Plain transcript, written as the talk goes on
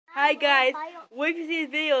Alright guys, wait to see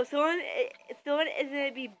this video. Someone is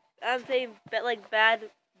gonna be saying like bad. You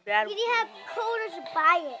didn't have coders to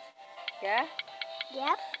buy it. Yeah?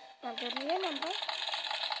 Yep. Now give me your number.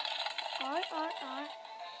 R.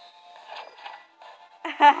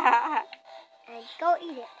 And go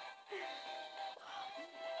eat it.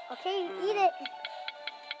 Okay, you eat it.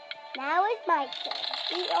 Now it's my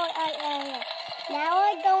turn. E-R-I-N. Now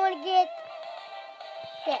I'm going to get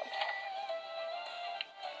this.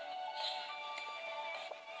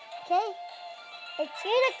 Okay? It's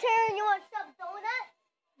your turn. You want some donut?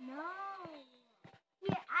 No.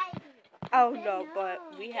 Here, I eat it. Oh no, but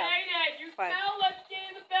we have Cayden, you fun. smell, let's get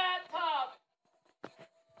in the bathtub.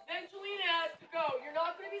 Eventually it has to go. You're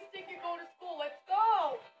not going to be stinking going to school. Let's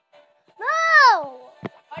go. No!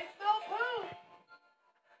 I smell poop.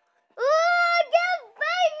 Ooh, get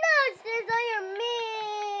big noses on your meat.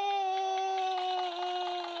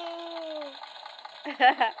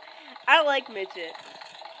 I don't like midget.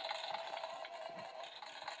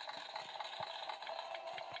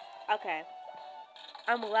 Okay.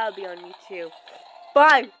 I'm allowed to be on YouTube.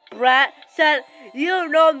 Bye, brat. Said you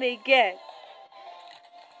don't know me again.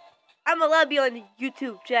 I'm allowed to be on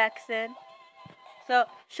YouTube, Jackson. So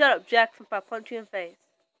shut up, Jackson, if I punch you in the face.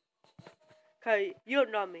 Cause you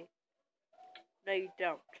don't know me. No, you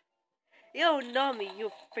don't. You don't know me, you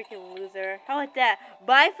freaking loser. How about that?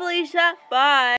 Bye, Felicia. Bye.